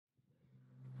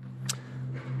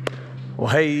Well,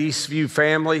 hey, Eastview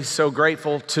family, so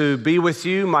grateful to be with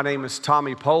you. My name is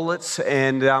Tommy Politz,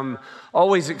 and I'm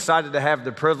always excited to have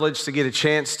the privilege to get a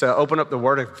chance to open up the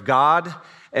Word of God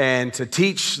and to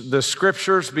teach the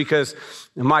Scriptures, because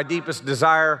my deepest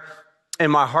desire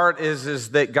in my heart is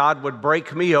that God would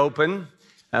break me open,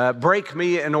 break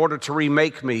me in order to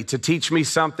remake me, to teach me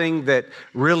something that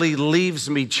really leaves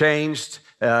me changed,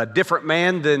 a different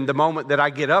man than the moment that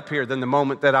I get up here, than the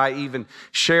moment that I even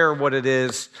share what it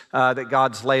is that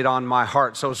God's laid on my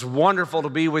heart. So it's wonderful to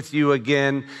be with you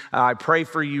again. I pray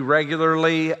for you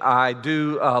regularly. I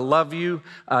do love you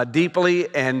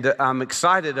deeply, and I'm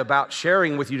excited about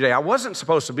sharing with you today. I wasn't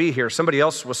supposed to be here. Somebody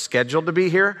else was scheduled to be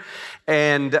here,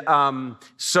 and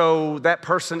so that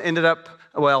person ended up,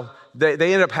 they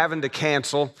ended up having to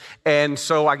cancel, and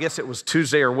so I guess it was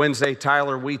Tuesday or Wednesday,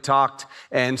 Tyler, we talked,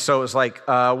 and so it was like,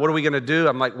 what are we going to do?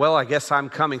 I'm like, well, I guess I'm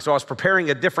coming. So I was preparing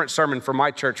a different sermon for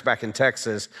my church back in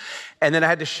Texas, and then I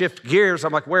had to shift gears.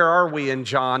 I'm like, where are we in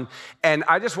John? And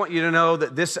I just want you to know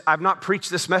that I've not preached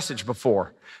this message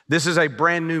before. This is a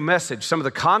brand new message. Some of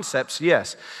the concepts,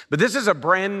 yes, but this is a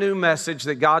brand new message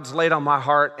that God's laid on my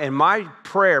heart, and my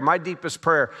prayer, my deepest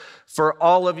prayer for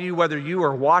all of you, whether you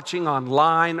are watching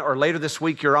online or later this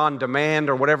week you're on demand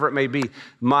or whatever it may be,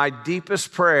 my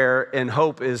deepest prayer and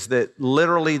hope is that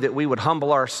literally that we would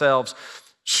humble ourselves,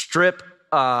 strip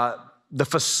the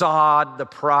facade, the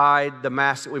pride, the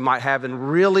mask that we might have, and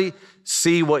really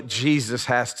see what Jesus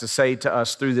has to say to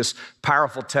us through this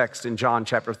powerful text in John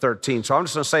chapter 13. So I'm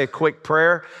just going to say a quick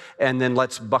prayer, and then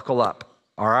let's buckle up,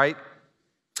 all right?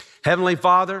 Heavenly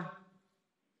Father,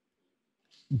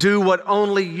 do what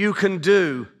only you can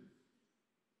do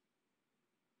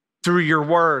through your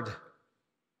word.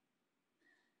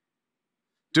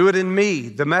 Do it in me,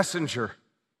 the messenger.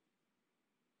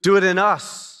 Do it in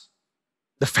us,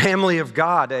 the family of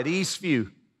God at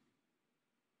Eastview.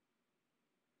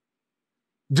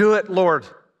 Do it, Lord,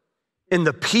 in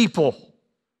the people,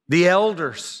 the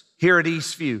elders here at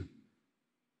Eastview,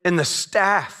 in the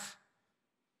staff.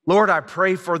 Lord, I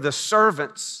pray for the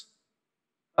servants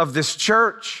of this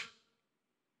church,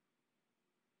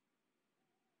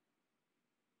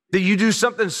 that you do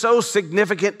something so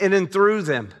significant in and through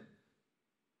them,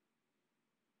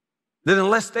 that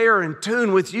unless they are in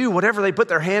tune with you, whatever they put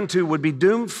their hand to would be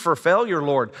doomed for failure,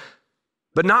 Lord.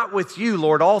 But not with you,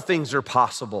 Lord. All things are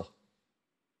possible.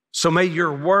 So may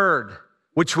your word,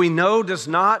 which we know does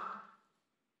not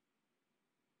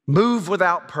move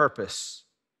without purpose,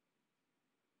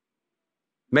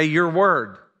 may your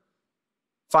word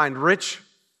find rich,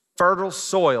 fertile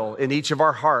soil in each of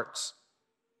our hearts.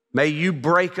 May you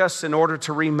break us in order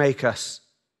to remake us.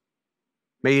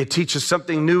 May you teach us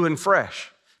something new and fresh.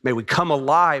 May we come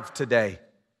alive today.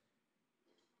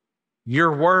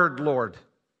 Your word, Lord,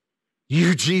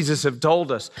 you, Jesus, have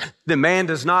told us that man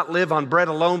does not live on bread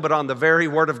alone, but on the very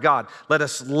word of God. Let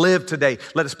us live today.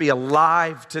 Let us be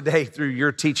alive today through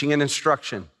your teaching and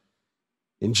instruction.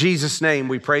 In Jesus' name,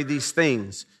 we pray these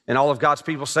things. And all of God's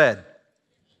people said,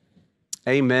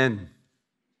 amen.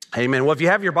 Amen. Well, if you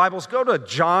have your Bibles, go to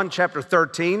John chapter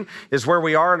 13 is where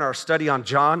we are in our study on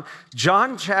John.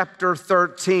 John chapter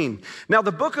 13. Now,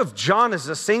 the book of John is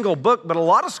a single book, but a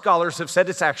lot of scholars have said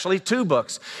it's actually two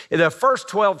books. In the first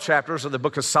 12 chapters of the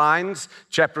book of signs,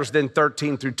 chapters then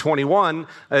 13 through 21,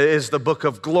 is the book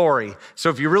of glory. So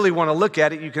if you really want to look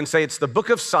at it, you can say it's the book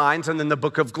of signs and then the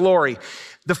book of glory.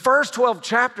 The first 12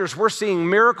 chapters, we're seeing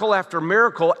miracle after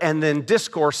miracle and then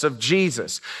discourse of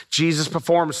Jesus. Jesus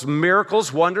performs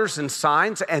miracles, wonders, and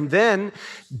signs, and then,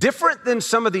 different than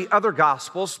some of the other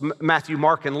Gospels, Matthew,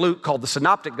 Mark, and Luke, called the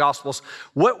Synoptic Gospels,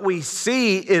 what we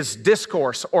see is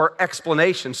discourse or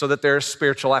explanation so that there's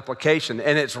spiritual application.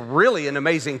 And it's really an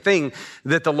amazing thing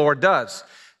that the Lord does.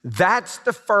 That's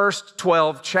the first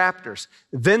 12 chapters.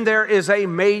 Then there is a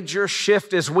major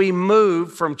shift as we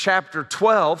move from chapter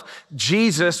 12,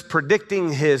 Jesus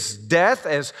predicting his death,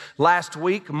 as last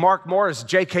week, Mark Moore as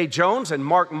J.K. Jones, and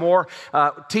Mark Moore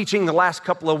teaching the last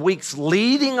couple of weeks,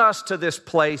 leading us to this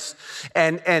place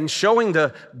and showing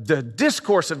the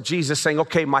discourse of Jesus saying,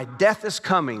 okay, my death is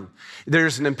coming.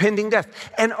 There's an impending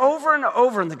death. And over in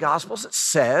the Gospels, it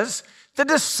says the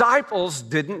disciples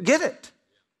didn't get it.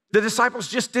 The disciples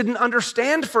just didn't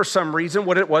understand for some reason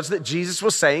what it was that Jesus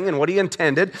was saying and what he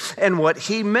intended and what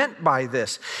he meant by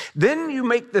this. Then you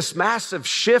make this massive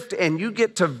shift and you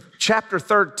get to chapter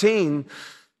 13,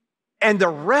 and the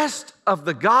rest of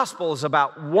the gospel is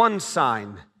about one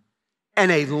sign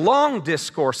and a long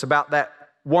discourse about that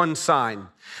one sign.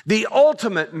 The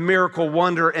ultimate miracle,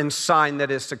 wonder, and sign that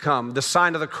is to come, the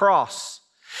sign of the cross.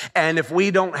 And if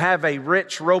we don't have a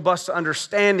rich, robust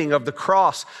understanding of the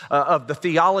cross, of the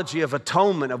theology of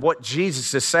atonement, of what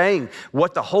Jesus is saying,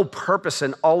 what the whole purpose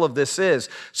in all of this is.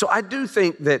 So I do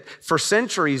think that for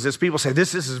centuries, as people say,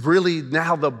 this is really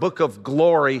now the book of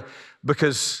glory,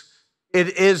 because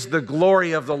it is the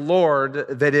glory of the Lord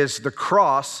that is the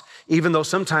cross, even though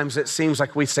sometimes it seems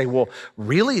like we say, well,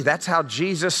 really? That's how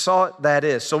Jesus saw it? That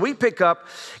is. So we pick up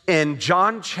in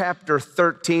John chapter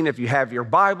 13. If you have your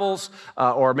Bibles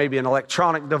or maybe an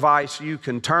electronic device, you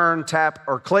can turn, tap,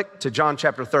 or click to John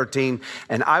chapter 13.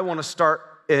 And I want to start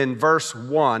in verse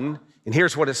 1. And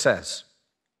here's what it says.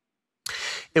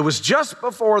 It was just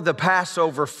before the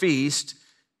Passover feast.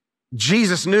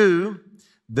 Jesus knew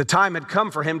the time had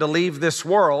come for him to leave this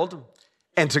world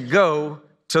and to go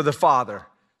to the Father.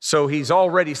 So he's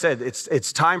already said,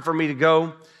 it's time for me to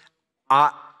go.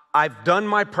 I've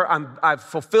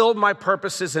fulfilled my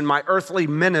purposes in my earthly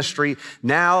ministry.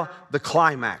 Now the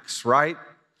climax, right?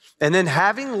 And then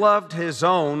having loved his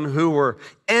own who were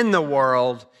in the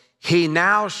world, he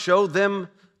now showed them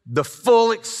the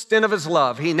full extent of his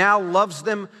love. He now loves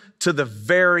them to the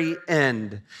very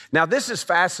end. Now this is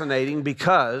fascinating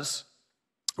because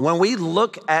when we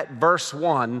look at verse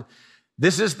 1,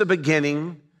 this is the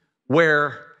beginning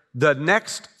where the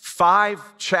next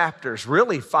 5 chapters,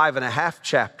 really 5.5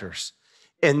 chapters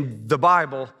in the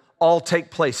Bible, all take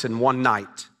place in one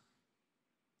night.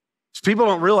 So people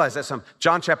don't realize that.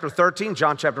 John chapter 13,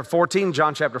 John chapter 14,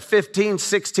 John chapter 15,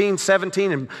 16,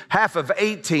 17, and half of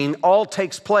 18 all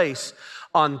takes place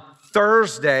on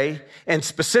Thursday, and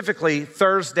specifically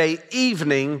Thursday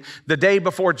evening, the day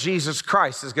before Jesus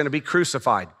Christ is going to be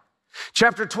crucified.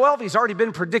 Chapter 12, he's already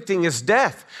been predicting his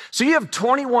death. So you have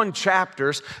 21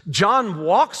 chapters. John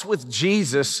walks with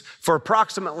Jesus for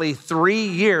approximately 3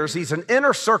 years. He's an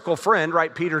inner circle friend,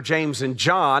 right? Peter, James, and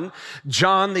John.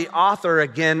 John, the author,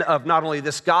 again, of not only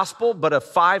this gospel, but of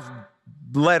 5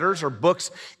 letters or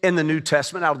books in the New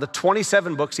Testament. Out of the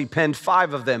 27 books, he penned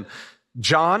 5 of them.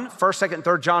 John, 1st, 2nd,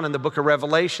 3rd John in the book of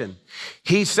Revelation.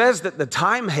 He says that the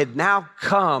time had now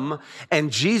come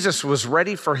and Jesus was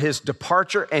ready for his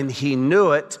departure and he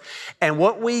knew it. And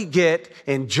what we get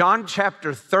in John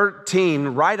chapter 13,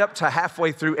 right up to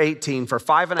halfway through 18 for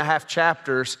 5.5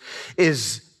 chapters,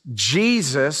 is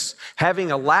Jesus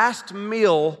having a last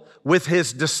meal with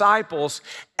his disciples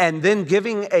and then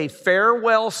giving a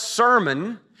farewell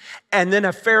sermon and then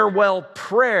a farewell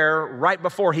prayer right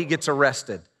before he gets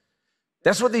arrested.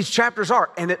 That's what these chapters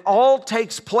are. And it all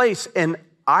takes place in,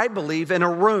 I believe, in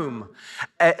a room,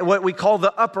 what we call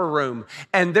the upper room.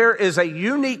 And there is a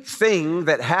unique thing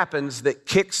that happens that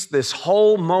kicks this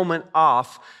whole moment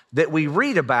off that we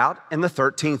read about in the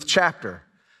 13th chapter.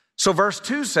 So verse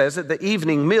 2 says that the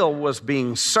evening meal was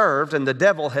being served and the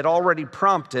devil had already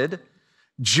prompted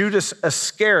Judas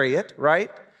Iscariot,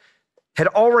 right? Had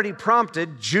already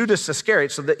prompted Judas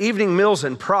Iscariot. So the evening meal's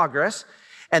in progress.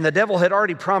 And the devil had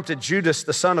already prompted Judas,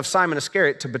 the son of Simon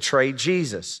Iscariot, to betray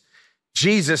Jesus.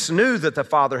 Jesus knew that the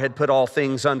Father had put all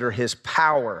things under his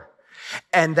power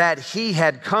and that he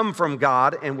had come from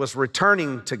God and was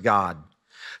returning to God.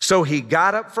 So he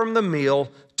got up from the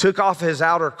meal, took off his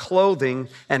outer clothing,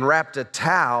 and wrapped a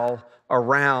towel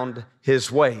around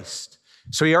his waist.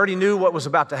 So he already knew what was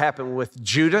about to happen with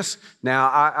Judas. Now,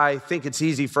 I think it's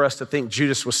easy for us to think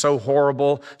Judas was so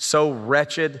horrible, so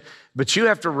wretched. But you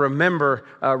have to remember,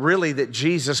 really, that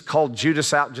Jesus called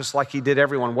Judas out just like he did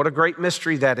everyone. What a great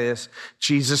mystery that is.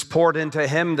 Jesus poured into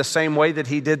him the same way that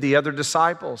he did the other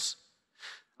disciples.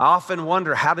 I often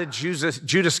wonder, how did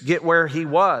Judas get where he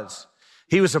was?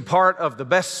 He was a part of the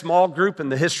best small group in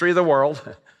the history of the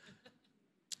world,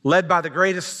 led by the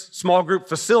greatest small group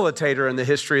facilitator in the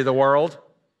history of the world.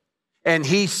 And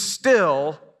he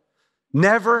still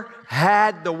never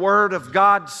had the word of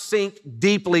God sink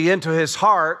deeply into his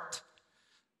heart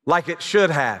like it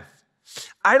should have.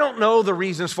 I don't know the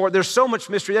reasons for it. There's so much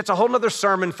mystery. That's a whole other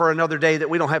sermon for another day that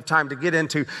we don't have time to get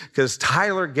into because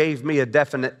Tyler gave me a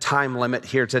definite time limit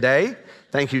here today.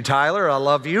 Thank you, Tyler. I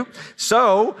love you.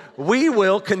 So we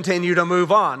will continue to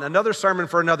move on. Another sermon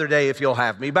for another day if you'll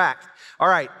have me back. All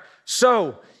right.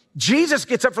 So Jesus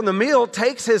gets up from the meal,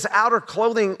 takes his outer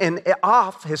clothing and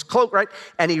off his cloak, right?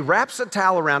 And he wraps a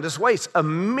towel around his waist.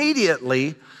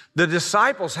 Immediately, the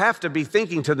disciples have to be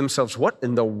thinking to themselves, what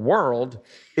in the world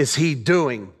is he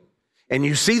doing? And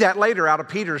you see that later out of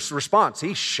Peter's response.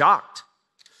 He's shocked.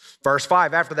 Verse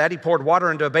 5, after that, he poured water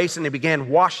into a basin and he began to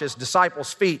wash his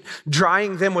disciples' feet,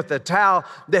 drying them with the towel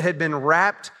that had been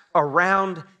wrapped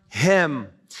around him.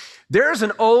 There's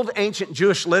an old ancient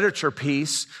Jewish literature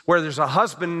piece where there's a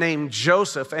husband named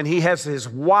Joseph and he has his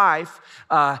wife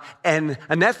and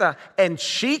Anetha, and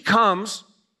she comes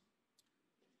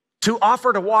to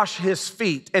offer to wash his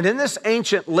feet. And in this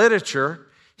ancient literature,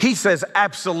 he says,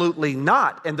 absolutely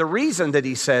not. And the reason that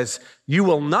he says, you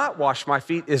will not wash my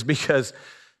feet is because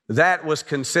that was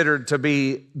considered to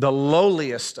be the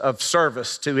lowliest of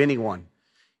service to anyone.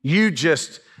 You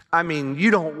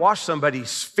don't wash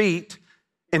somebody's feet.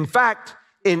 In fact,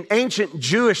 in ancient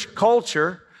Jewish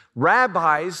culture,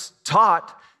 rabbis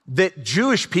taught that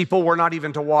Jewish people were not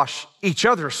even to wash each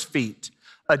other's feet.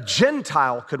 A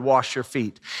Gentile could wash your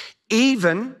feet.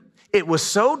 Even, it was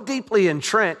so deeply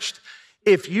entrenched,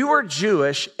 if you were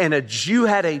Jewish and you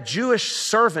had a Jewish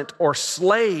servant or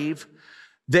slave,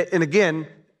 and again,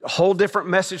 a whole different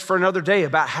message for another day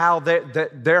about how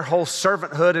their whole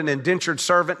servanthood and indentured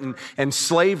servant and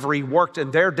slavery worked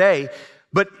in their day,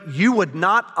 but you would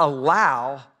not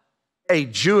allow a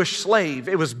Jewish slave,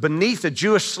 it was beneath a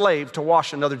Jewish slave to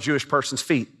wash another Jewish person's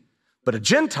feet. But a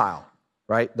Gentile,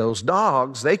 right, those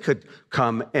dogs, they could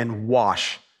come and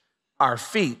wash our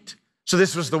feet. So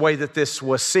this was the way that this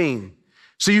was seen.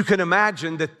 So you can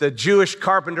imagine that the Jewish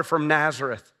carpenter from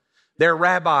Nazareth, their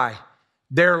rabbi,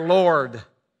 their Lord,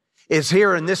 is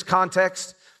here in this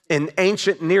context. In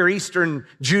ancient Near Eastern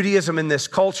Judaism, in this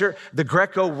culture, the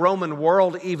Greco-Roman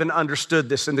world even understood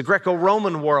this. In the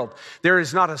Greco-Roman world, there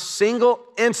is not a single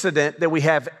incident that we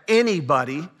have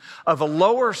anybody of a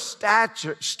lower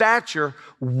stature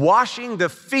washing the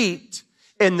feet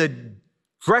in the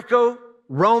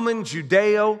Greco-Roman,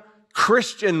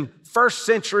 Judeo-Christian first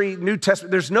century New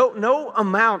Testament. There's no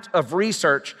amount of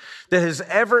research that has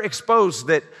ever exposed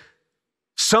that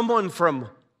someone from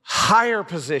higher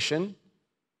position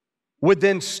would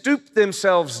then stoop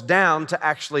themselves down to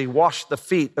actually wash the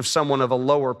feet of someone of a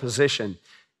lower position.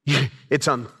 It's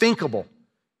unthinkable.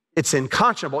 It's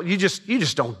unconscionable. You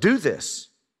just don't do this.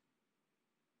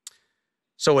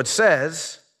 So it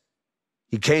says,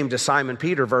 he came to Simon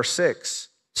Peter, verse 6.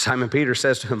 Simon Peter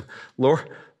says to him, Lord,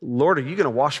 are you going to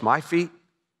wash my feet?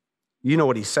 You know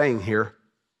what he's saying here.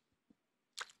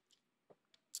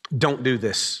 Don't do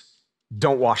this.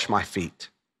 Don't wash my feet.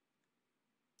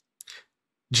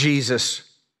 Jesus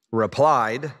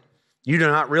replied, you do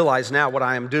not realize now what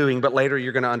I am doing, but later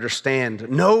you're going to understand.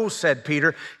 No, said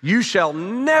Peter, you shall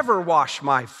never wash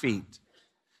my feet.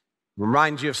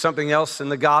 Remind you of something else in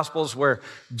the Gospels where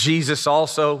Jesus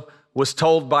also was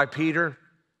told by Peter.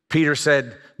 Peter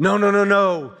said,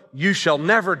 no, you shall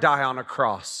never die on a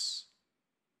cross.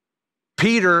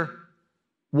 Peter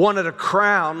wanted a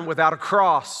crown without a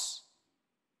cross.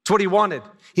 That's what he wanted.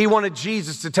 He wanted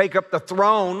Jesus to take up the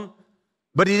throne,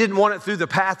 but he didn't want it through the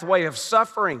pathway of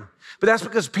suffering. But that's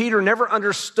because Peter never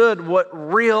understood what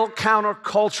real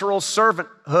countercultural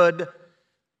servanthood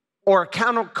or a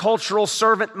countercultural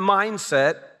servant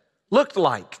mindset looked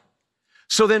like.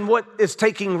 So then what is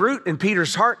taking root in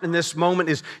Peter's heart in this moment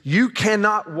is, you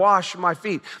cannot wash my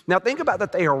feet. Now think about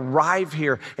that they arrive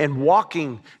here and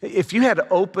walking. If you had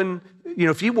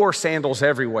if you wore sandals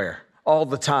everywhere all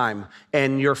the time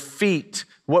and your feet,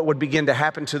 what would begin to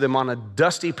happen to them on a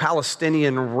dusty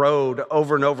Palestinian road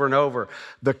over and over and over?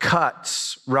 The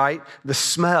cuts, right? The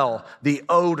smell, the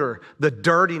odor, the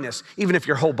dirtiness. Even if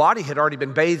your whole body had already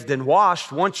been bathed and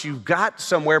washed, once you got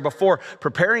somewhere before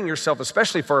preparing yourself,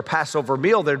 especially for a Passover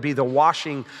meal, there'd be the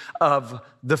washing of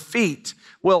the feet.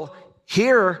 Well,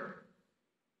 here,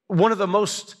 one of the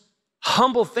most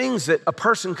humble things that a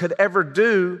person could ever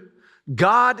do,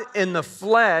 God in the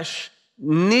flesh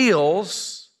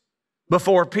kneels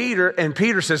before Peter, and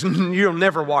Peter says, you'll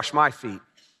never wash my feet.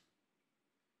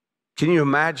 Can you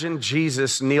imagine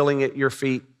Jesus kneeling at your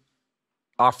feet,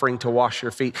 offering to wash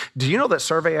your feet? Do you know that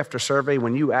survey after survey,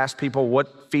 when you ask people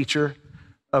what feature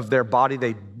of their body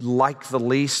they like the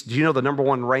least, do you know the number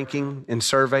one ranking in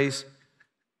surveys?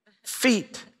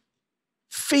 Feet.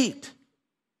 Feet.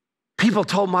 People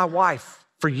told my wife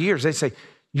for years, they say,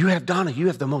 Donna, you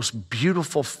have the most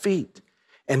beautiful feet.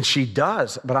 And she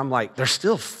does, but I'm like, they're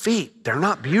still feet. They're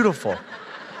not beautiful,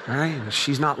 right?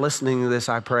 She's not listening to this,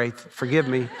 I pray. Forgive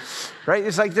me, right?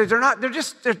 It's like,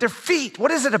 they're feet.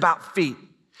 What is it about feet?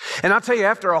 And I'll tell you,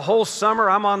 after a whole summer,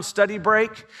 I'm on study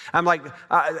break. I'm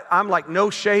like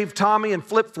no shave Tommy and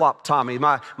flip-flop Tommy.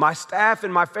 My staff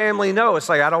and my family know. It's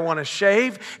like I don't want to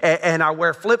shave, and I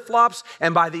wear flip-flops.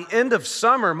 And by the end of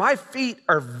summer, my feet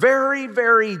are very,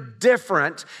 very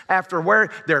different after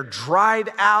where they're dried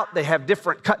out. They have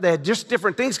different cut. They have just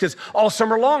different things because all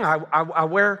summer long, I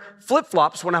wear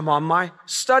flip-flops when I'm on my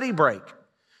study break.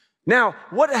 Now,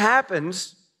 what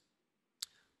happens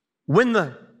when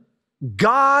the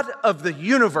God of the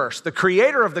universe, the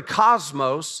creator of the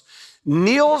cosmos,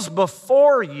 kneels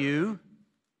before you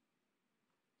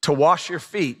to wash your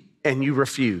feet and you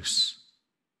refuse?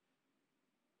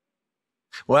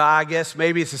 Well, I guess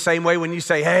maybe it's the same way when you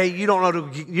say, hey, you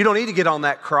don't need to get on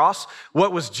that cross.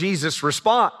 What was Jesus'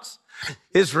 response?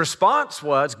 His response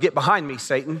was, get behind me,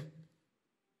 Satan.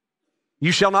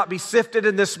 You shall not be sifted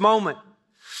in this moment.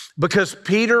 Because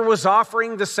Peter was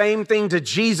offering the same thing to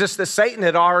Jesus that Satan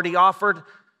had already offered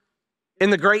in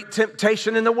the great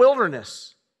temptation in the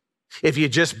wilderness. If you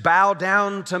just bow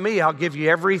down to me, I'll give you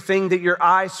everything that your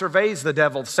eye surveys, the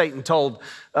devil, Satan told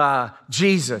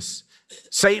Jesus.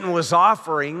 Satan was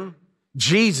offering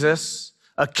Jesus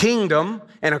a kingdom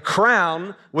and a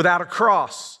crown without a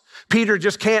cross. Peter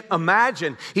just can't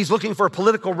imagine. He's looking for a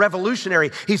political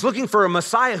revolutionary. He's looking for a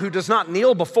Messiah who does not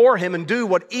kneel before him and do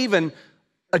what even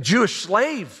a Jewish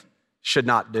slave should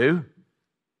not do.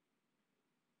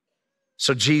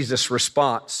 So Jesus'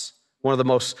 response, one of the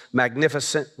most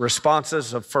magnificent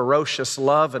responses of ferocious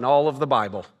love in all of the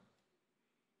Bible.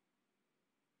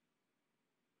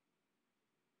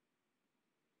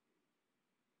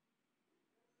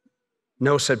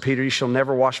 No, said Peter, you shall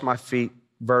never wash my feet.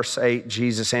 Verse 8,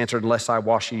 Jesus answered, unless I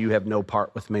wash you, you have no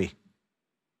part with me.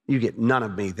 You get none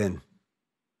of me then.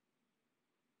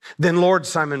 Then Lord,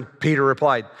 Simon Peter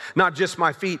replied, not just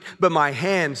my feet, but my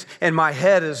hands and my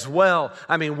head as well.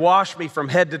 I mean, wash me from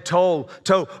head to toe,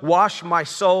 wash my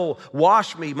soul,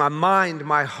 wash me, my mind,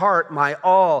 my heart, my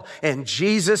all. And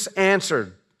Jesus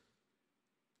answered,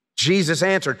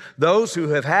 those who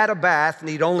have had a bath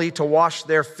need only to wash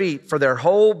their feet, for their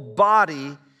whole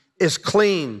body is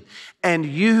clean. And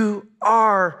you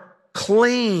are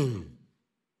clean.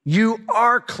 You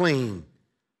are clean,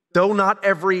 though not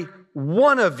every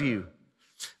one of you.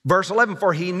 Verse 11,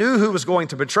 for he knew who was going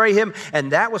to betray him,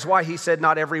 and that was why he said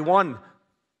not every one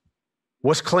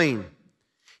was clean.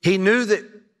 He knew that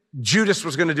Judas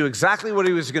was going to do exactly what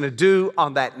he was going to do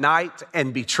on that night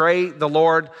and betray the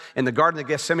Lord in the Garden of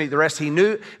Gethsemane. The rest, he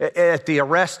knew at the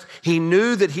arrest, he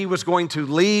knew that he was going to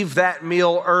leave that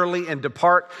meal early and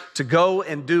depart to go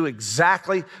and do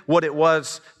exactly what it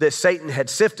was that Satan had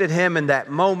sifted him in that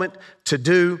moment to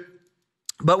do.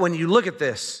 But when you look at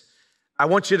this, I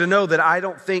want you to know that I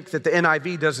don't think that the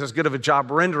NIV does as good of a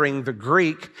job rendering the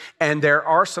Greek, and there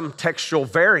are some textual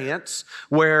variants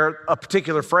where a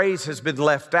particular phrase has been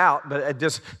left out, but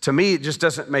to me, it just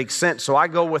doesn't make sense. So I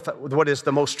go with what is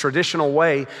the most traditional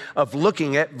way of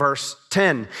looking at verse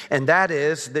 10, and that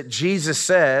is that Jesus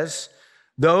says,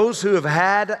 those who have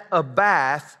had a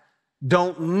bath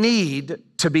don't need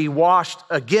to be washed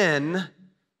again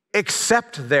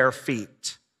except their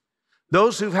feet.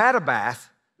 Those who've had a bath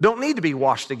don't need to be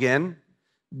washed again.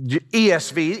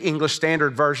 ESV, English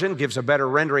Standard Version, gives a better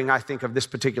rendering, I think, of this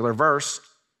particular verse.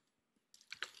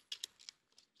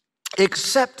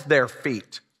 Except their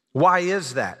feet. Why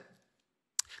is that?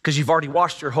 Because you've already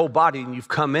washed your whole body and you've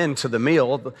come into the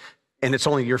meal, and it's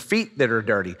only your feet that are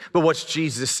dirty. But what's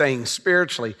Jesus saying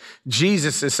spiritually?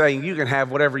 Jesus is saying you can have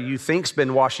whatever you think's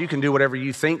been washed. You can do whatever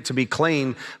you think to be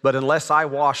clean. But unless I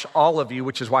wash all of you,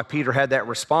 which is why Peter had that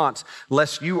response,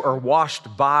 unless you are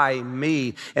washed by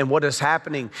me. And what is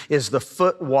happening is the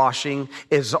foot washing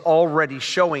is already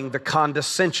showing the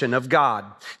condescension of God.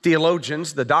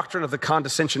 Theologians, the doctrine of the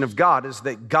condescension of God is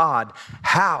that God,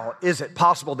 how is it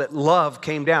possible that love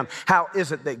came down? How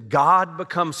is it that God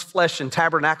becomes flesh and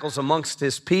tabernacles amongst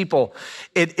his people?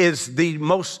 It is the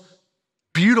most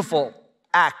beautiful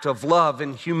act of love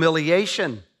and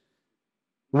humiliation.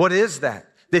 What is that?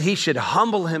 That he should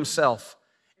humble himself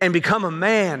and become a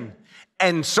man,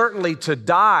 and certainly to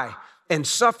die and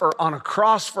suffer on a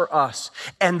cross for us.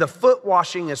 And the foot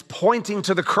washing is pointing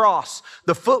to the cross.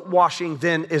 The foot washing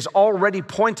then is already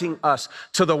pointing us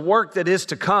to the work that is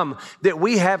to come, that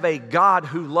we have a God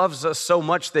who loves us so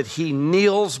much that he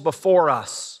kneels before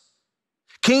us.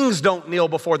 Kings don't kneel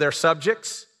before their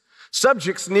subjects.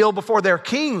 Subjects kneel before their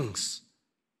kings.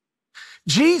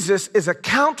 Jesus is a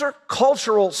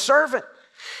countercultural servant.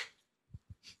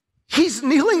 He's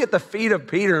kneeling at the feet of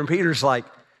Peter, and Peter's like,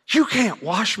 you can't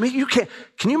wash me. You can't.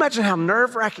 Can you imagine how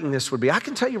nerve-wracking this would be? I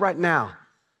can tell you right now,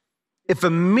 if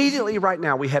immediately right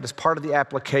now we had as part of the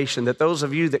application that those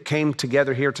of you that came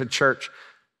together here to church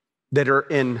that are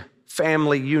in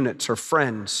family units or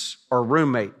friends or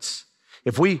roommates,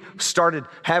 if we started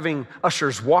having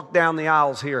ushers walk down the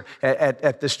aisles here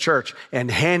at this church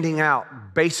and handing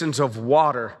out basins of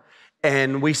water,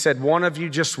 and we said, one of you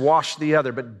just wash the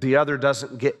other, but the other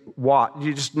doesn't get washed.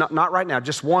 You just, not right now,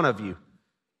 just one of you.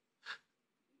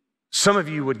 Some of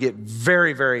you would get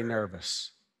very, very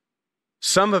nervous.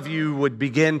 Some of you would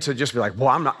begin to just be like, well,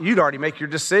 I'm not, you'd already make your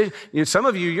decision. Some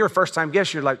of you, you're a first-time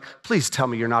guest, you're like, please tell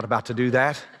me you're not about to do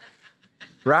that,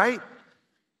 right?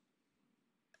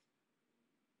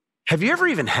 Have you ever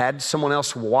even had someone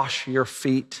else wash your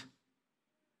feet?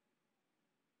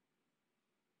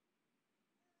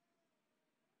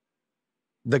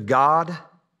 The God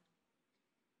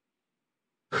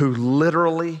who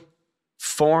literally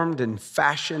formed and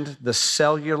fashioned the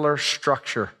cellular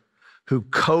structure, who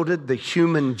coded the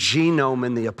human genome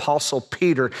in the Apostle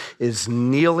Peter, is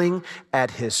kneeling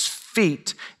at his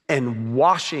feet and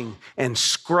washing and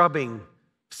scrubbing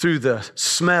through the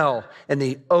smell and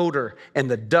the odor and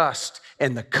the dust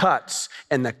and the cuts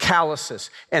and the calluses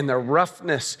and the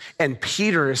roughness. And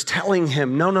Peter is telling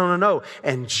him, no, no, no, no.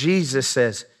 And Jesus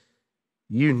says,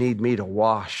 you need me to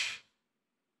wash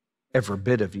every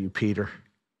bit of you, Peter.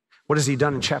 What has he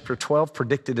done in chapter 12?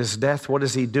 Predicted his death. What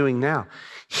is he doing now?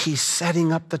 He's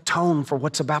setting up the tone for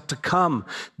what's about to come.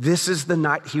 This is the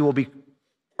night he will be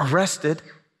arrested,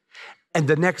 and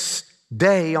the next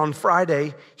day, on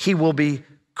Friday, he will be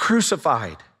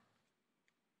crucified.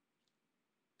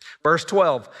 Verse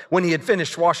 12, when he had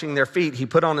finished washing their feet, he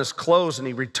put on his clothes and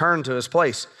he returned to his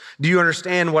place. Do you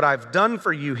understand what I've done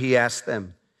for you? He asked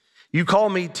them. You call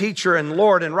me teacher and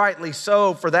Lord, and rightly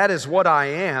so, for that is what I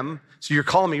am. So you're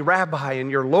calling me Rabbi and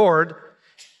your Lord.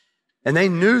 And they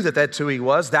knew that that's who he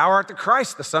was. Thou art the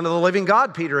Christ, the Son of the living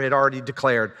God, Peter had already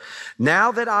declared.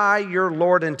 Now that I, your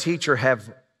Lord and teacher,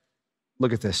 have,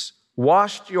 look at this,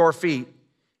 washed your feet,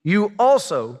 you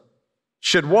also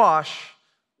should wash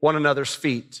one another's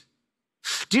feet.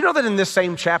 Do you know that in this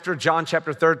same chapter, John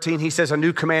chapter 13, he says, a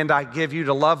new command I give you,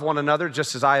 to love one another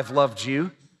just as I have loved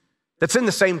you? That's in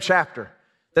the same chapter.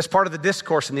 That's part of the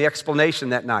discourse and the explanation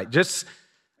that night.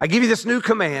 I give you this new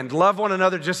command, love one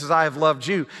another just as I have loved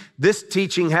you. This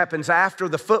teaching happens after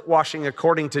the foot washing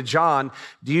according to John.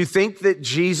 Do you think that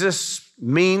Jesus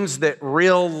means that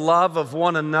real love of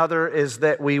one another is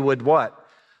that we would what?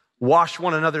 Wash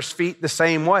one another's feet the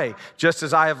same way. Just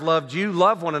as I have loved you,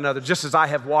 love one another. Just as I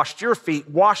have washed your feet,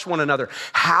 wash one another.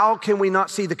 How can we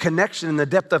not see the connection and the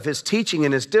depth of his teaching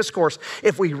and his discourse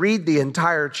if we read the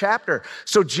entire chapter?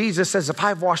 So Jesus says, if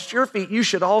I've washed your feet, you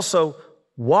should also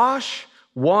wash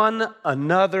one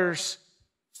another's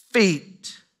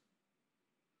feet.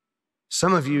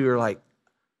 Some of you are like,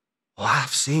 well,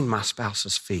 I've seen my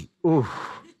spouse's feet. Ooh,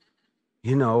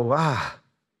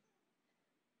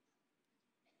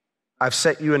 I've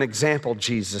set you an example,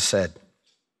 Jesus said,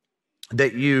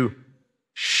 that you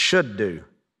should do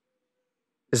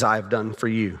as I have done for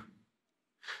you.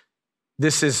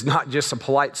 This is not just a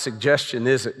polite suggestion,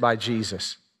 is it, by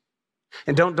Jesus?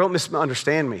 And don't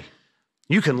misunderstand me.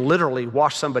 You can literally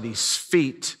wash somebody's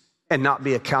feet and not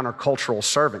be a countercultural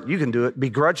servant. You can do it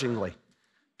begrudgingly.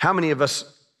 How many of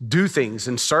us do things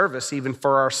in service even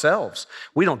for ourselves?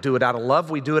 We don't do it out of love,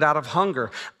 we do it out of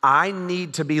hunger. I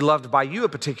need to be loved by you a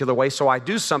particular way, so I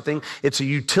do something. It's a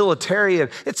utilitarian,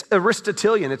 it's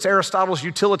Aristotelian, it's Aristotle's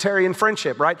utilitarian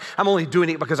friendship, right? I'm only doing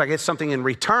it because I get something in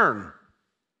return.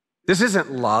 This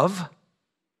isn't love.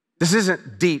 This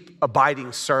isn't deep,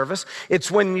 abiding service. It's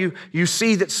when you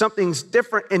see that something's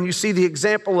different and you see the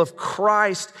example of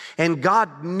Christ, and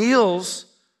God kneels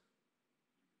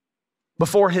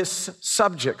before his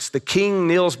subjects. The king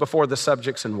kneels before the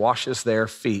subjects and washes their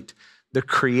feet. The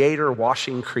creator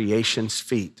washing creation's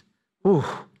feet. Ooh.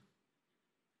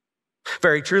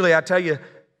 Very truly, I tell you,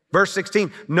 verse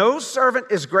 16, no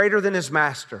servant is greater than his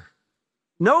master.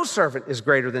 No servant is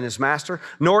greater than his master,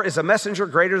 nor is a messenger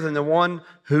greater than the one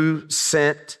who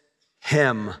sent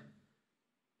him.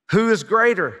 Who is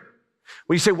greater?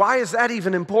 Well, you say, why is that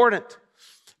even important?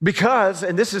 Because,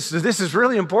 and this is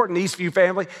really important, Eastview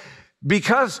family,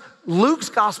 because Luke's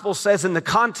gospel says in the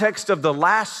context of the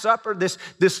Last Supper,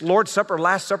 this Lord's Supper,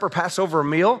 Last Supper, Passover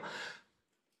meal,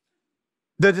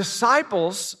 the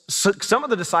disciples, some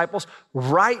of the disciples,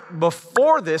 right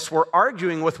before this were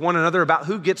arguing with one another about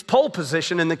who gets pole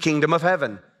position in the kingdom of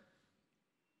heaven.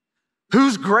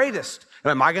 Who's greatest?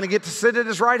 Am I going to get to sit at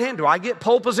his right hand? Do I get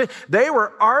pole position? They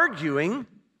were arguing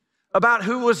about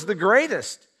who was the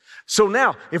greatest. So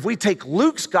now, if we take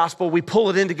Luke's gospel, we pull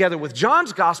it in together with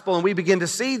John's gospel, and we begin to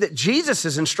see that Jesus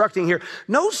is instructing here,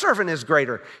 no servant is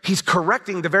greater. He's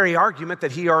correcting the very argument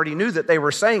that he already knew that they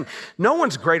were saying. No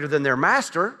one's greater than their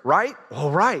master, right?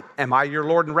 All right. Am I your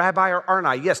Lord and Rabbi, or aren't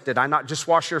I? Yes. Did I not just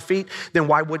wash your feet? Then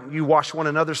why wouldn't you wash one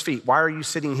another's feet? Why are you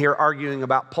sitting here arguing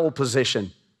about pole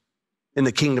position in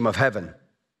the kingdom of heaven?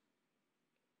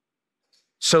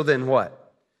 So then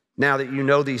what? Now that you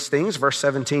know these things, verse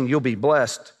 17, you'll be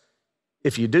blessed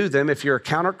if you do them, if you're a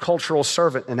countercultural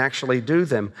servant and actually do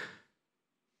them.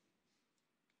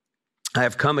 I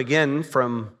have come again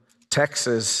from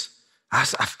Texas.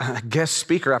 A guest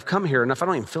speaker. I've come here enough. I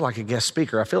don't even feel like a guest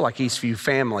speaker. I feel like Eastview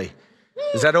family.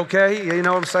 Is that okay? You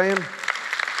know what I'm saying?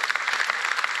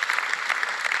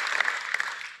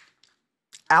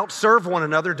 Outserve one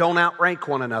another. Don't outrank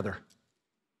one another.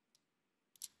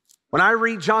 When I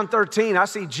read John 13, I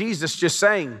see Jesus just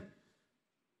saying,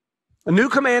 a new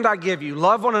command I give you,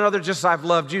 love one another just as I've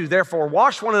loved you. Therefore,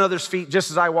 wash one another's feet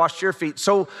just as I washed your feet.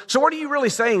 So what are you really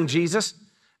saying, Jesus?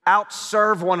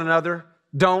 Outserve one another.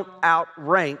 Don't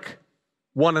outrank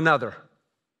one another.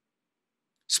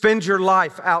 Spend your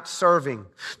life out serving.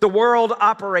 The world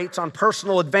operates on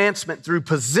personal advancement through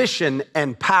position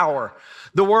and power.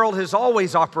 The world has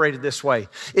always operated this way,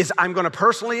 is I'm going to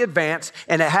personally advance,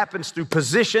 and it happens through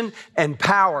position and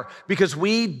power because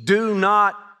we do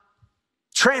not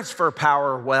transfer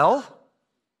power well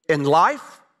in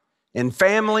life, in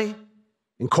family,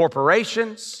 in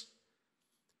corporations,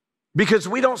 because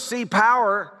we don't see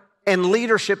power and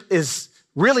leadership is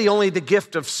really only the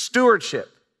gift of stewardship.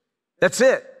 That's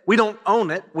it. We don't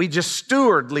own it. We just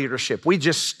steward leadership. We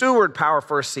just steward power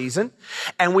for a season,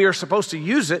 and we are supposed to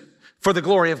use it for the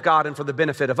glory of God and for the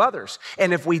benefit of others.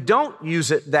 And if we don't use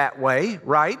it that way,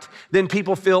 right, then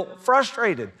people feel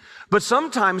frustrated. But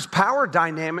sometimes power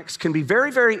dynamics can be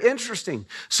very, very interesting.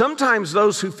 Sometimes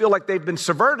those who feel like they've been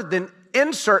subverted then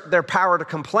insert their power to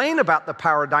complain about the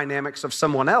power dynamics of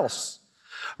someone else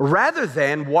rather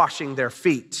than washing their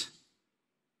feet.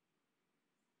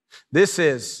 This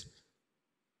is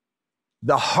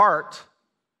the heart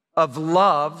of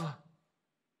love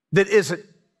that isn't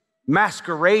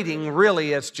masquerading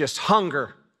really as just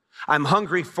hunger. I'm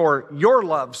hungry for your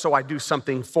love, so I do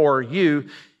something for you,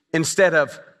 instead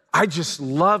of, I just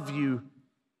love you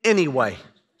anyway.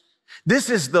 This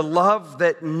is the love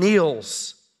that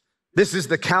kneels. This is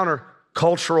the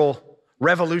countercultural,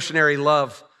 revolutionary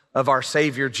love of our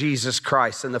Savior, Jesus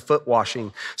Christ, and the foot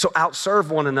washing. So outserve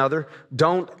one another.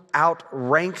 Don't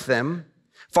outrank them.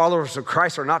 Followers of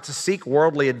Christ are not to seek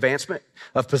worldly advancement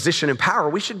of position and power.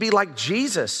 We should be like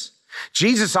Jesus.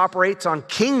 Jesus operates on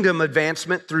kingdom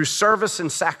advancement through service and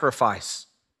sacrifice.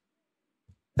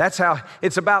 That's how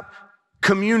it's about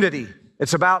community.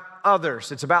 It's about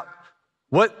others. It's about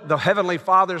what the Heavenly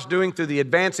Father's doing through the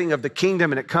advancing of the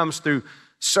kingdom, and it comes through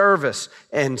service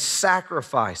and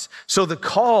sacrifice. So the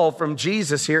call from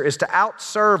Jesus here is to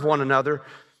outserve one another.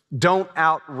 Don't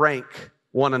outrank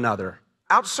one another.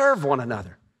 Outserve one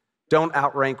another. Don't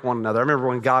outrank one another. I remember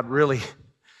when God really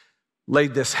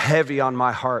laid this heavy on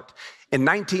my heart. In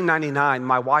 1999,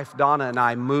 my wife Donna and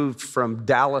I moved from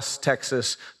Dallas,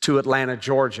 Texas to Atlanta,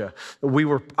 Georgia.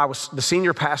 I was the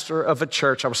senior pastor of a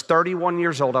church. I was 31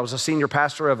 years old. I was a senior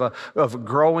pastor of a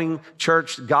growing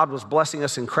church. God was blessing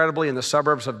us incredibly in the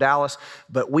suburbs of Dallas,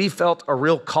 but we felt a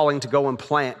real calling to go and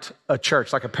plant a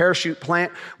church, like a parachute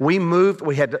plant. We moved.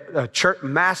 We had a church,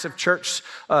 massive church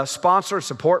sponsor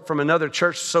support from another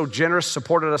church, so generous,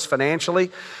 supported us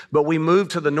financially. But we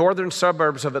moved to the northern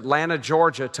suburbs of Atlanta,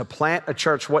 Georgia to plant a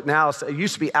church. What now is, it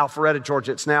used to be Alpharetta,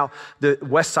 Georgia. It's now the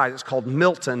west side. It's called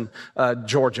Milton,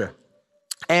 Georgia.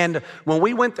 And when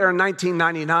we went there in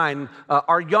 1999,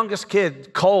 our youngest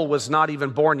kid, Cole, was not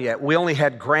even born yet. We only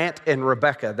had Grant and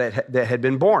Rebecca that had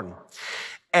been born.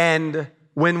 And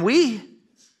when we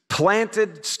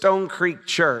planted Stone Creek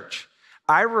Church,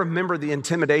 I remember the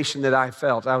intimidation that I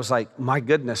felt. I was like, my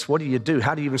goodness, what do you do?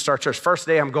 How do you even start church? First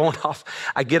day I'm going off.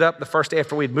 I get up the first day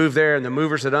after we'd moved there, and the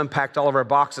movers had unpacked all of our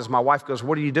boxes. My wife goes,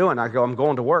 what are you doing? I go, I'm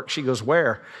going to work. She goes,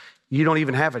 where? You don't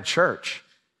even have a church.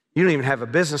 You don't even have a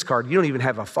business card. You don't even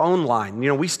have a phone line. You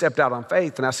know, we stepped out on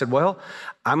faith. And I said, well,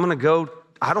 I'm going to go,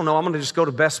 I don't know, I'm going to just go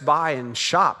to Best Buy and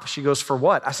shop. She goes, for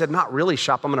what? I said, not really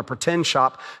shop. I'm going to pretend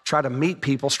shop, try to meet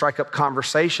people, strike up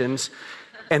conversations,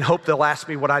 and hope they'll ask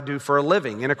me what I do for a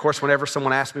living. And of course, whenever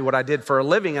someone asked me what I did for a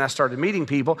living and I started meeting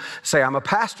people, say, I'm a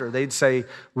pastor, they'd say,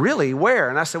 really, where?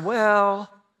 And I said, well,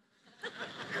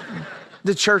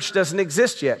 the church doesn't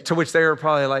exist yet. To which they were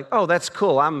probably like, oh, that's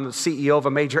cool. I'm the CEO of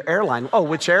a major airline. Oh,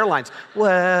 which airlines?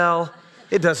 Well,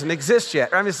 it doesn't exist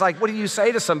yet. I mean, it's like, what do you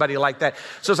say to somebody like that?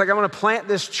 So it's like, I'm going to plant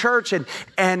this church,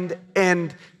 and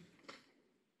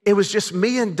it was just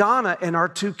me and Donna and our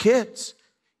two kids.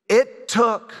 It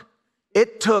took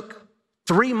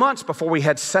 3 months before we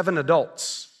had 7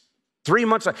 adults. 3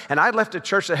 months, and I left a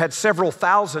church that had several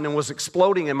thousand and was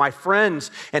exploding, and my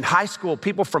friends in high school,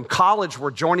 people from college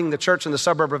were joining the church in the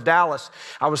suburb of Dallas.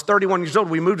 I was 31 years old.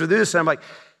 We moved to this, and I'm like,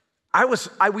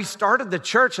 we started the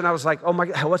church, and I was like, oh my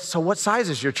God, so what size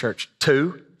is your church?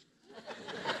 2.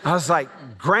 I was like,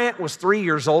 Grant was 3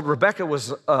 years old. Rebecca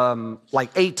was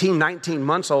like 18, 19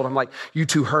 months old. I'm like, you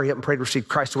two hurry up and pray to receive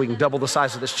Christ so we can double the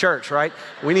size of this church, right?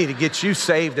 We need to get you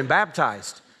saved and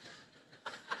baptized.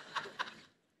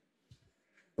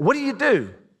 What do you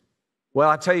do? Well,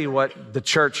 I tell you what, the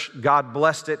church, God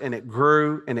blessed it, and it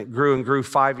grew and it grew and grew.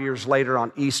 5 years later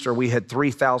on Easter, we had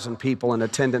 3,000 people in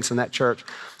attendance in that church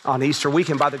on Easter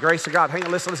weekend by the grace of God. Hang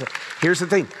on, listen. Here's the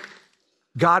thing.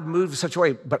 God moved in such a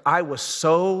way, but I was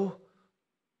so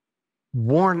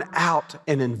worn out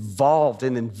and involved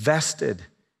and invested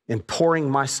in pouring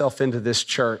myself into this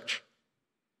church.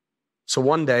 So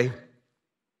one day,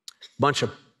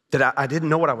 I didn't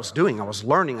know what I was doing. I was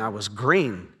learning, I was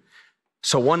green.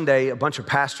 So one day, a bunch of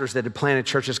pastors that had planted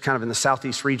churches kind of in the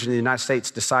southeast region of the United States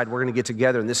decide we're gonna get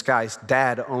together, and this guy's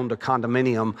dad owned a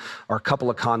condominium or a couple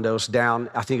of condos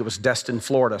down, I think it was Destin,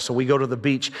 Florida. So we go to the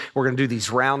beach, we're gonna do these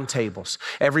round tables.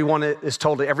 Everyone is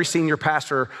told, every senior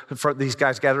pastor, for these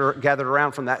guys gathered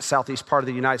around from that southeast part of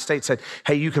the United States said,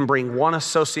 hey, you can bring one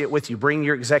associate with you, bring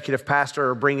your executive pastor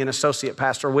or bring an associate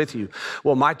pastor with you.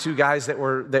 Well, my two guys that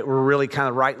were really kind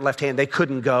of right and left hand, they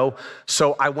couldn't go,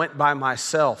 so I went by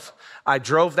myself. I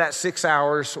drove that 6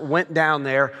 hours, went down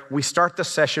there. We start the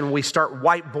session. We start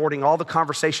whiteboarding all the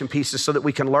conversation pieces so that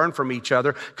we can learn from each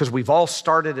other, because we've all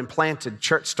started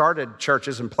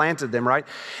churches and planted them, right?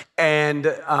 And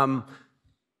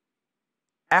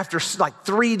after like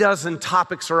 36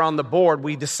 topics are on the board,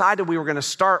 we decided we were going to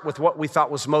start with what we thought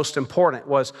was most important,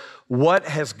 was what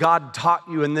has God taught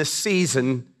you in this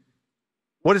season?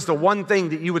 What is the one thing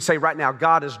that you would say right now,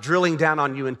 God is drilling down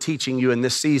on you and teaching you in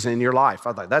this season in your life?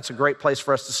 I thought that's a great place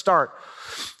for us to start.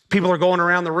 People are going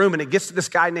around the room, and it gets to this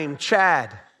guy named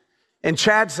Chad. And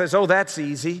Chad says, oh, that's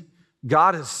easy.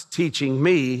 God is teaching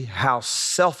me how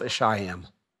selfish I am.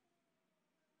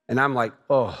 And I'm like,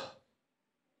 oh.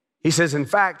 He says, in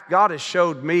fact, God has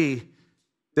showed me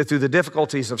that through the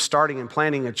difficulties of starting and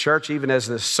planting a church, even as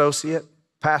the associate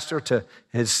pastor to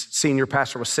his senior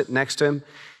pastor was sitting next to him,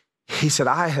 he said,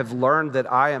 I have learned that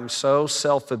I am so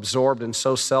self-absorbed and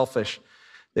so selfish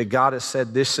that God has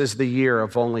said, this is the year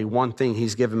of only one thing.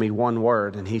 He's given me one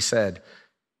word. And he said,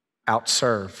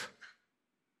 outserve.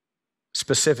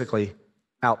 Specifically,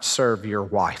 outserve your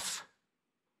wife.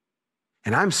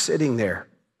 And I'm sitting there,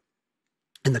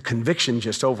 and the conviction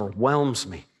just overwhelms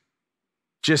me.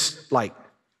 Just like,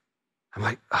 I'm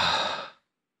like, oh,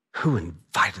 who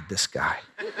invited this guy?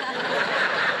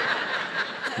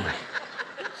 I'm like,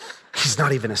 he's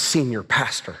not even a senior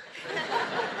pastor.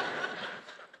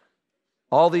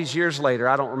 All these years later,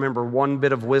 I don't remember one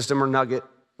bit of wisdom or nugget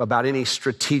about any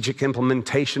strategic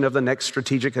implementation of the next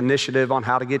strategic initiative on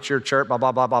how to get your church, blah,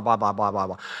 blah, blah, blah, blah, blah, blah, blah,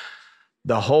 blah.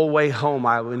 The whole way home,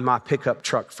 I was in my pickup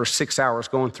truck for 6 hours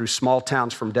going through small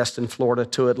towns from Destin, Florida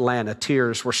to Atlanta.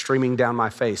 Tears were streaming down my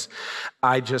face.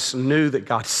 I just knew that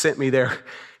God sent me there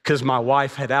because my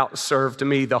wife had outserved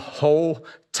me the whole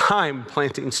time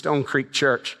planting Stone Creek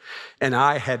Church, and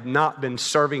I had not been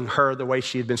serving her the way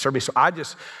she had been serving me. So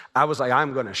I was like,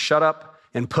 I'm going to shut up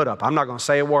and put up. I'm not going to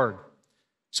say a word.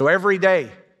 So every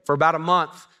day for about a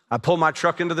month, I pulled my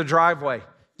truck into the driveway.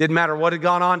 Didn't matter what had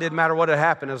gone on, didn't matter what had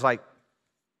happened. It was like,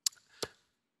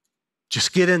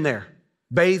 just get in there,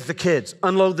 bathe the kids,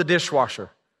 unload the dishwasher,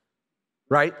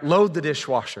 right? Load the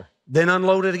dishwasher, then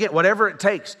unload it again, whatever it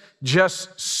takes.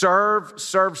 Just serve,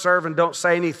 and don't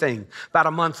say anything. About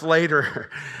a month later,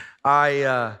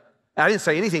 I didn't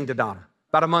say anything to Donna.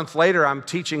 About a month later, I'm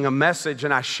teaching a message,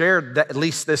 and I shared at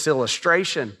least this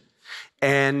illustration.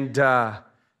 And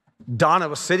Donna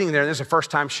was sitting there, and this is the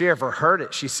first time she ever heard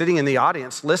it. She's sitting in the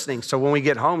audience listening. So when we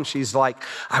get home, she's like,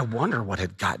 I wonder what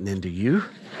had gotten into you.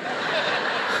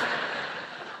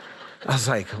 I was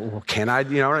like, well, can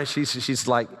I, she's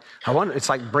like, I wonder, it's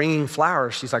like bringing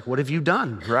flowers. She's like, what have you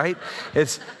done, right?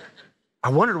 I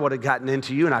wondered what had gotten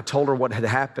into you, and I told her what had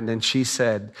happened, and she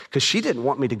said, because she didn't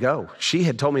want me to go. She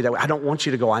had told me that, I don't want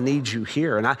you to go, I need you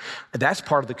here, and that's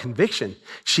part of the conviction.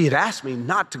 She had asked me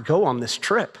not to go on this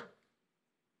trip,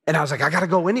 and I was like, I got to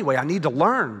go anyway, I need to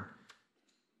learn.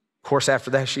 Of course, after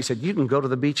that, she said, you can go to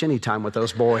the beach anytime with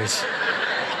those boys,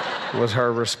 was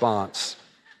her response.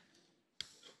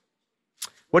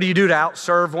 What do you do to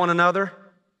outserve one another?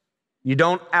 You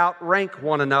don't outrank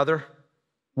one another.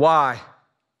 Why?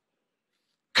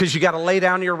 Because you got to lay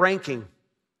down your ranking,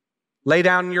 lay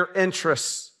down your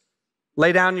interests,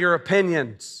 lay down your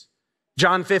opinions.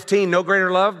 John 15, no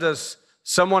greater love does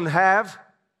someone have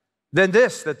than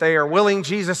this, that they are willing,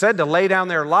 Jesus said, to lay down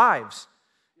their lives.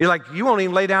 You're like, you won't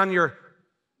even lay down your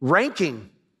ranking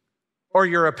or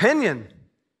your opinion.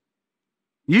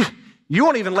 You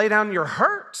won't even lay down your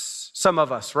hurts. Some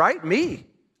of us, right? Me.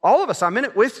 All of us, I'm in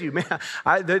it with you,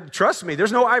 man. Trust me,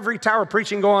 there's no ivory tower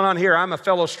preaching going on here. I'm a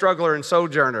fellow struggler and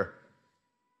sojourner,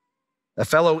 a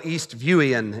fellow East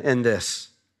Viewian in this.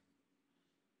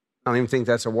 I don't even think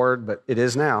that's a word, but it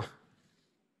is now.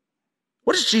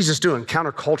 What is Jesus doing?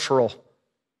 Countercultural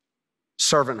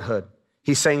servanthood.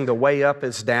 He's saying the way up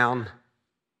is down.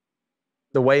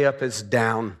 The way up is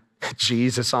down.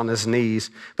 Jesus on his knees.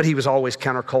 But he was always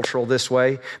countercultural this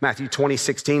way. Matthew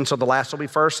 20:16, so the last will be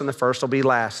first and the first will be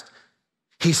last.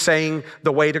 He's saying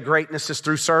the way to greatness is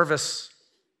through service.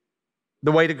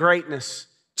 The way to greatness,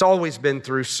 it's always been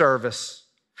through service.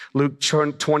 Luke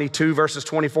 22, verses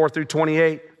 24 through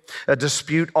 28. A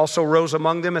dispute also rose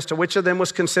among them as to which of them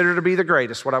was considered to be the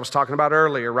greatest, what I was talking about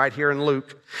earlier, right here in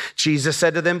Luke. Jesus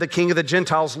said to them, the king of the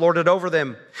Gentiles lorded over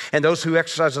them, and those who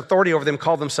exercise authority over them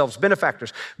call themselves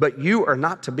benefactors. But you are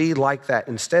not to be like that.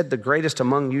 Instead, the greatest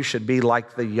among you should be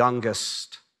like the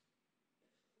youngest.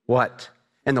 What?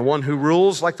 And the one who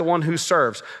rules like the one who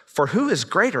serves. For who is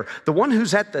greater, the one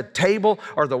who's at the table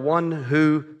or the one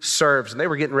who serves? And they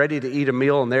were getting ready to eat a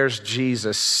meal, and there's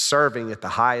Jesus serving at the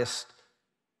highest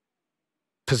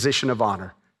position of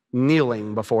honor,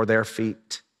 kneeling before their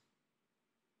feet.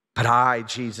 But I,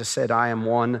 Jesus said, I am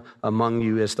one among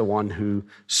you as the one who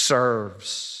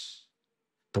serves.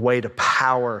 The way to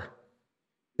power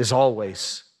is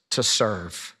always to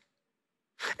serve.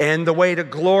 And the way to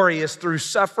glory is through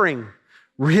suffering.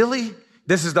 Really?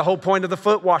 This is the whole point of the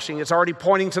foot washing. It's already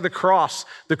pointing to the cross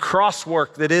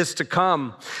work that is to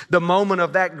come, the moment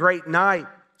of that great night.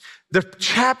 The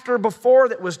chapter before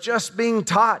that was just being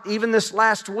taught, even this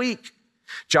last week.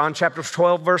 John chapter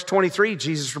 12, verse 23,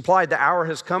 Jesus replied, the hour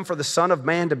has come for the Son of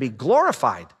Man to be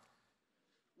glorified.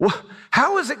 Well,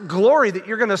 how is it glory that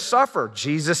you're going to suffer?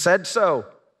 Jesus said so.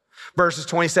 Verses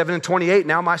 27 and 28,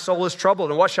 now my soul is troubled,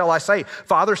 and what shall I say?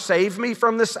 Father, save me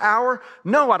from this hour?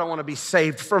 No, I don't want to be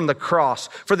saved from the cross.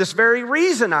 For this very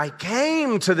reason I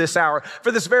came to this hour.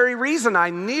 For this very reason I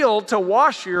kneeled to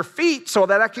wash your feet so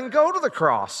that I can go to the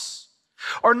cross.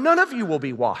 Or none of you will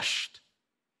be washed.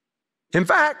 In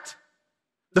fact,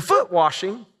 the foot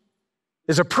washing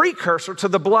is a precursor to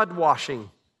the blood washing.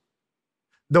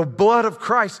 The blood of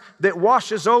Christ that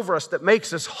washes over us, that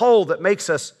makes us whole, that makes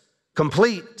us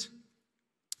complete.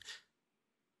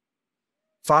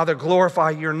 Father, glorify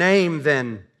your name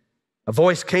then. A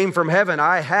voice came from heaven.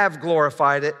 I have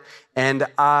glorified it, and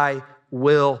I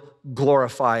will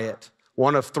glorify it.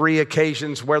 One of three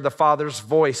occasions where the Father's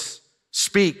voice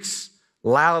speaks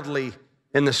loudly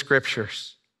in the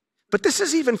scriptures. But this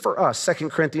is even for us, 2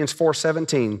 Corinthians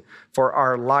 4:17. For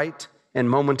our light and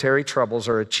momentary troubles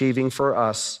are achieving for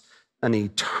us an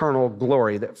eternal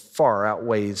glory that far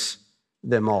outweighs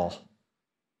them all.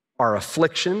 Our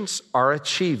afflictions are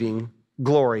achieving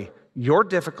glory. Your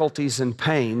difficulties and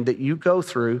pain that you go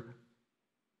through,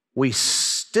 we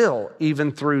still,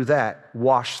 even through that,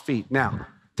 wash feet. Now,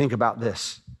 think about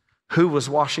this. Who was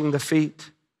washing the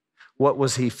feet? What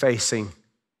was he facing?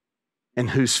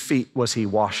 And whose feet was he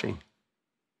washing?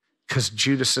 Because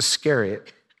Judas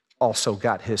Iscariot also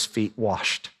got his feet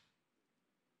washed.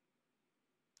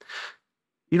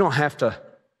 You don't have to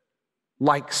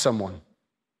like someone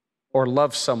or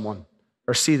love someone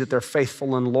or see that they're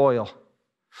faithful and loyal.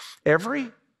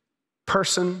 Every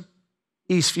person,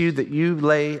 Eastview, that you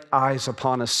lay eyes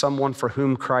upon as someone for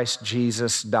whom Christ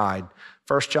Jesus died.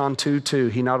 1 John 2:2,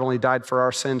 he not only died for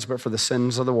our sins, but for the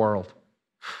sins of the world.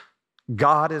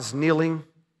 God is kneeling,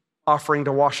 offering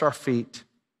to wash our feet.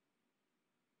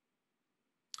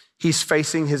 He's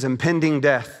facing his impending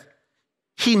death.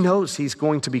 He knows he's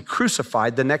going to be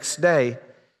crucified the next day,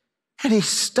 and he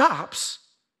stops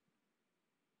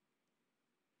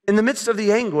in the midst of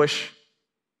the anguish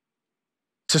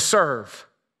to serve,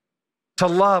 to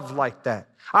love like that.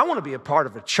 I want to be a part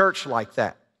of a church like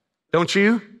that. Don't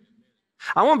you?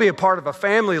 I want to be a part of a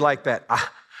family like that.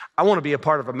 I want to be a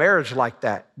part of a marriage like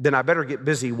that. Then I better get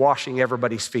busy washing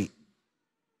everybody's feet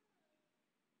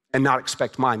and not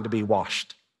expect mine to be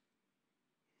washed.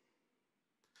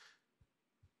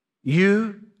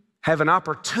 You have an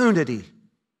opportunity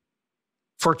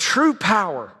for true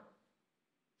power,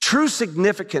 true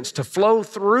significance to flow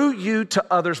through you to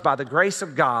others by the grace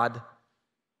of God.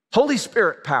 Holy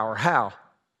Spirit power, how?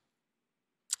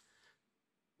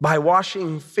 By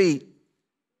washing feet,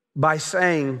 by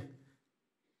saying,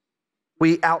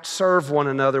 we outserve one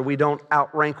another, we don't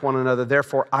outrank one another,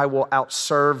 therefore I will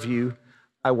outserve you,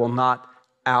 I will not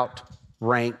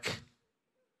outrank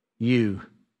you.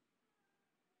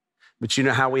 But you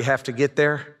know how we have to get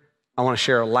there? I want to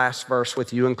share a last verse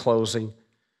with you in closing.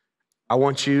 I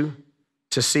want you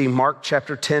to see Mark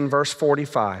chapter 10, verse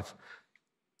 45.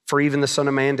 For even the Son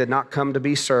of Man did not come to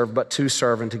be served, but to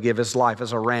serve and to give his life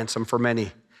as a ransom for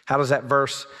many. How does that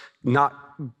verse not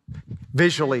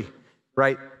visually,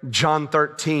 right? John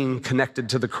 13 connected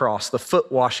to the cross, the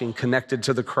foot washing connected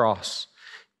to the cross.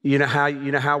 You know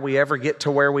how we ever get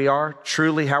to where we are?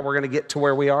 Truly how we're going to get to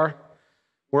where we are?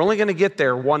 We're only going to get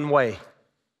there one way,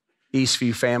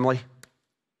 Eastview family.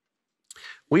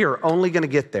 We are only going to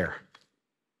get there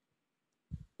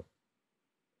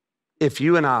if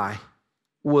you and I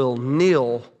will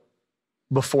kneel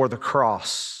before the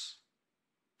cross.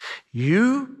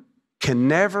 You can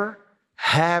never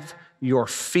have your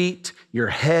feet, your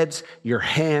heads, your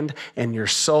hand, and your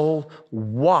soul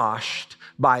washed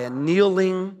by a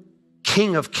kneeling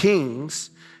King of Kings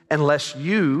unless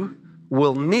you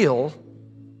will kneel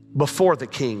before the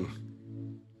King.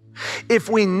 If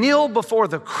we kneel before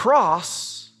the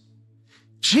cross,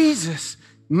 Jesus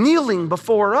kneeling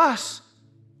before us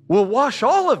will wash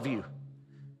all of you,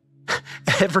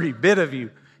 every bit of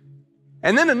you.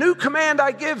 And then a new command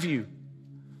I give you.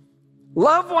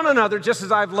 Love one another just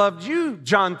as I've loved you,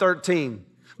 John 13.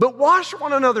 But wash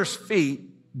one another's feet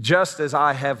just as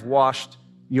I have washed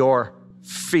your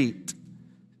feet.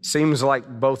 Seems like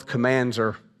both commands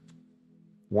are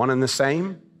one and the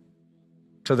same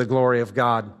to the glory of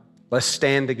God. Let's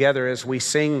stand together as we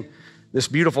sing this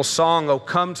beautiful song, "Oh,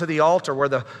 Come to the Altar," where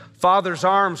the Father's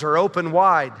arms are open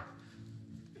wide,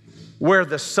 where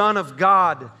the Son of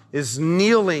God is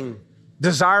kneeling,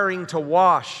 desiring to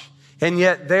wash, and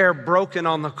yet there broken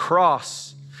on the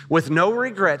cross with no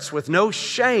regrets, with no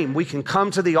shame. We can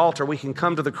come to the altar, we can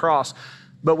come to the cross,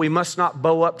 but we must not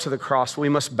bow up to the cross. We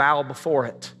must bow before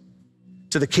it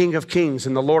to the King of Kings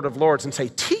and the Lord of Lords and say,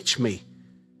 teach me.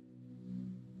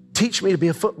 Teach me to be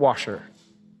a foot washer.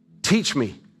 Teach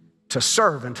me to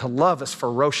serve and to love as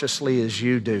ferociously as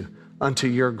you do unto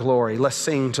your glory. Let's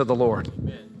sing to the Lord.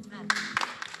 Amen.